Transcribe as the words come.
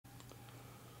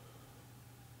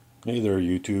Hey there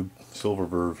YouTube, Silver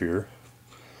Verve here.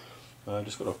 I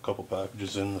just got a couple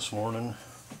packages in this morning.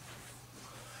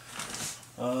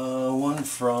 One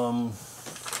from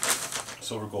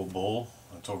Silver Gold Bull.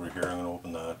 It's over here. I'm going to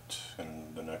open that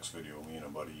in the next video. Me and a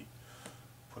buddy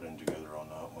put in together on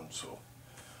that one, so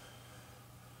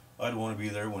I'd want to be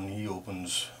there when he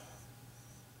opens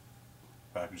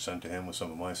package sent to him with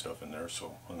some of my stuff in there,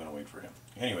 so I'm going to wait for him.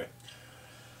 Anyway,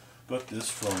 got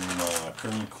this from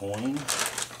Kearney Coin.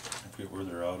 I forget where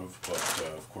they're out of, but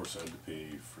of course I had to pay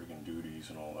friggin' duties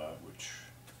and all that, which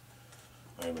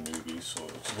I am a newbie, so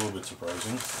it's a little bit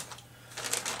surprising.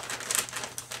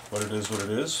 But it is what it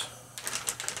is.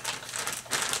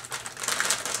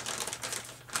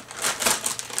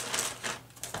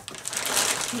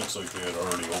 Looks like they had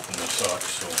already opened this up,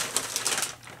 so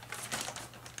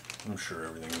I'm sure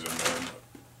everything's in there,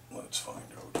 but let's find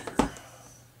out here.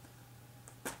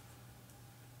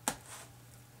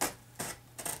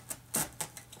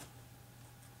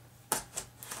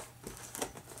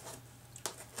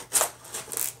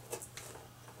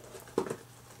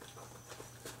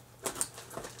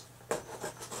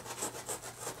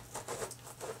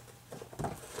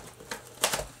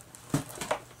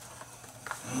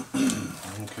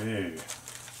 Okay,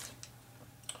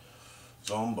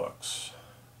 Zombucks,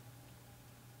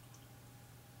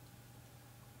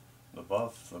 the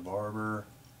Buff, the Barber,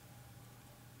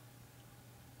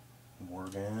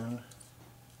 Morge Anne,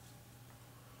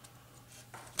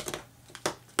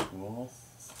 cool.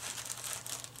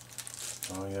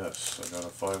 Oh yes, I got a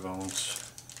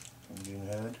 5-ounce Indian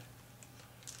head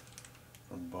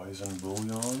from Bison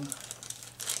Bullion.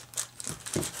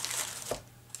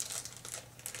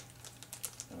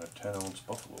 And a 10-ounce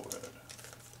buffalo head.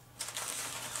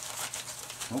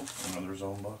 Oh, another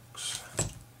Zombucks.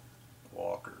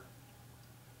 Walker.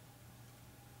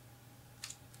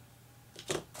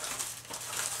 I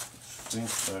think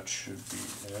that should be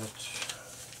it.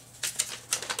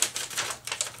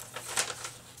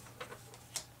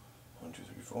 One, two,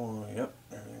 three, four. Yep,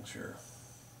 everything's here.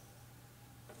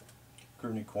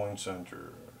 Kearney Coin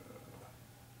Center.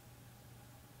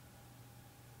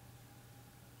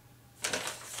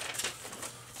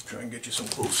 Try and get you some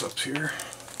close-ups here.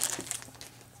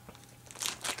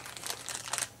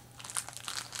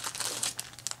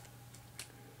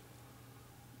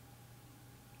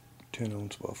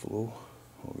 Ten-ounce buffalo,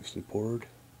 obviously poured.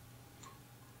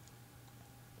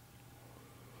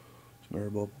 Some air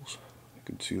bubbles. You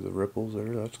can see the ripples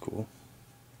there. That's cool.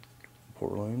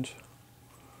 Pour lines.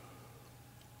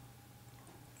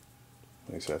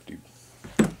 Nice hefty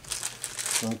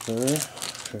chunk there.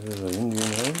 There's the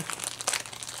Indian head.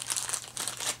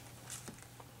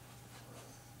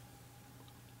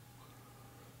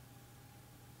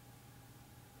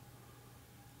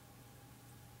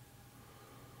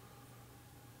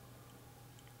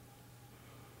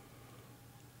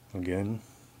 Again,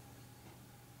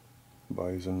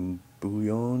 Bison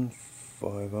Bullion,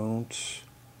 5-ounce.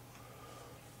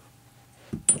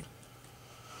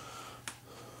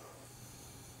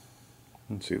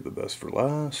 Let's save the best for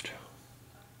last.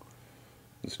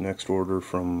 This next order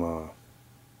from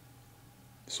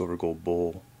Silver Gold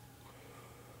Bull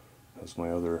has my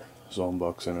other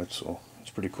Zombucks in it, so it's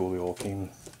pretty cool. They all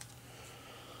came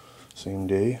same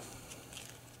day.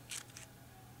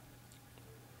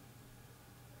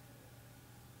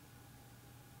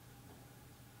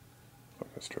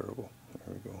 That's terrible.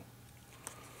 There we go.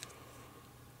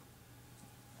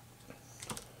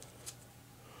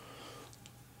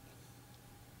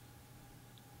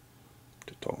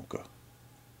 Tatonka.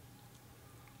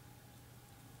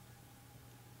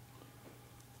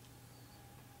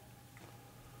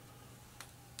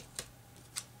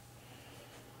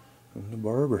 And the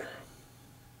Barber.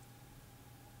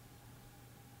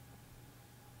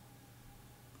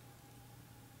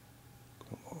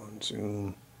 Come on,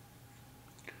 zoom.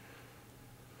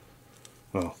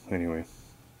 Well, anyway,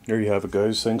 there you have it,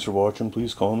 guys. Thanks for watching.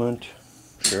 Please comment,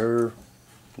 share,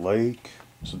 like,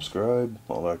 subscribe,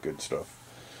 all that good stuff.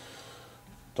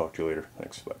 Talk to you later.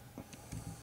 Thanks. Bye.